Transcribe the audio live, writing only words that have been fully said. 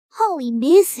Holy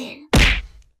missing.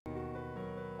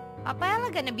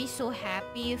 Papaela gonna be so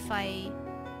happy if I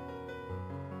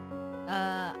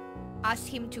ask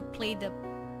him to play the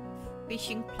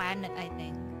fishing planet, I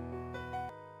think.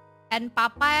 And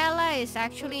Papaela is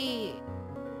actually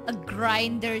a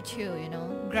grinder too, you know,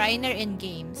 grinder in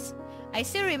games. I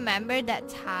still remember that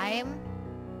time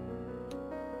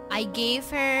I gave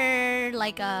her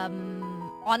like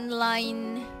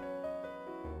online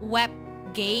web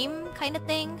game kind of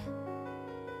thing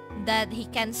that he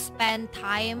can spend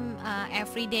time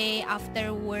every day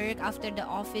after work, after the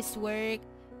office work.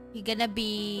 He gonna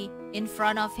be in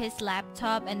front of his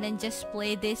laptop and then just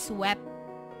play this web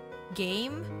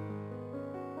game,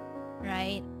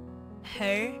 right?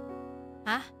 Her?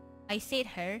 Huh? I said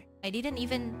her. I didn't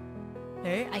even...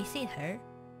 Her? I said her.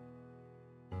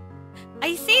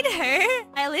 I said her?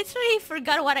 I literally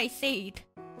forgot what I said.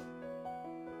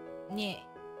 Yeah.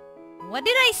 What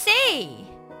did I say?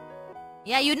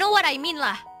 Yeah, you know what I mean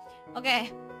lah.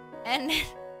 Okay. And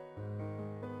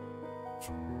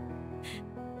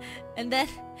and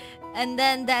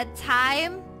then that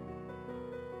time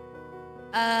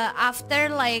after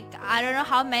like I don't know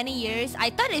how many years, I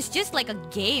thought it's just like a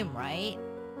game, right?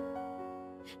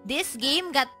 This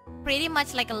game got pretty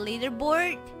much like a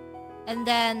leaderboard, and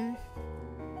then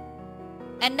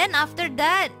after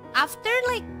that, after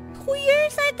like 2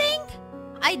 years I think,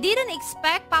 I didn't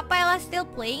expect Papaela still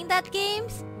playing that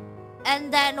games.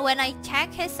 And then when I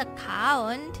check his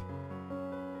account,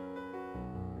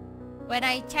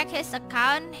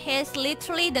 he's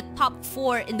literally the top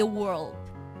 4 in the world.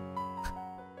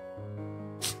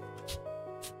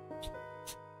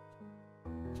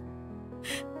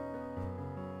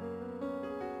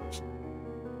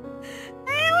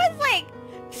 I was like,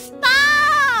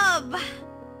 stop!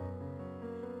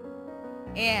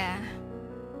 Yeah.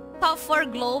 Top 4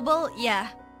 global? Yeah.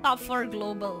 Top 4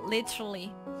 global,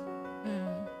 literally.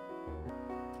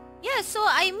 Yeah, so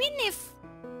I mean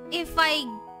if I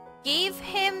gave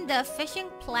him the fishing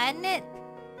planet,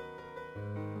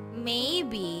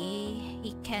 maybe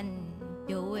he can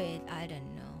do it, I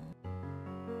don't know.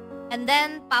 And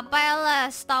then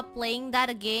Papaela stopped playing that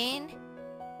again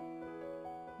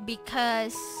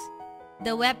because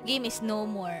the web game is no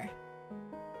more.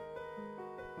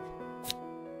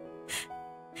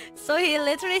 So he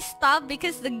literally stopped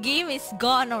because the game is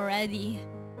gone already.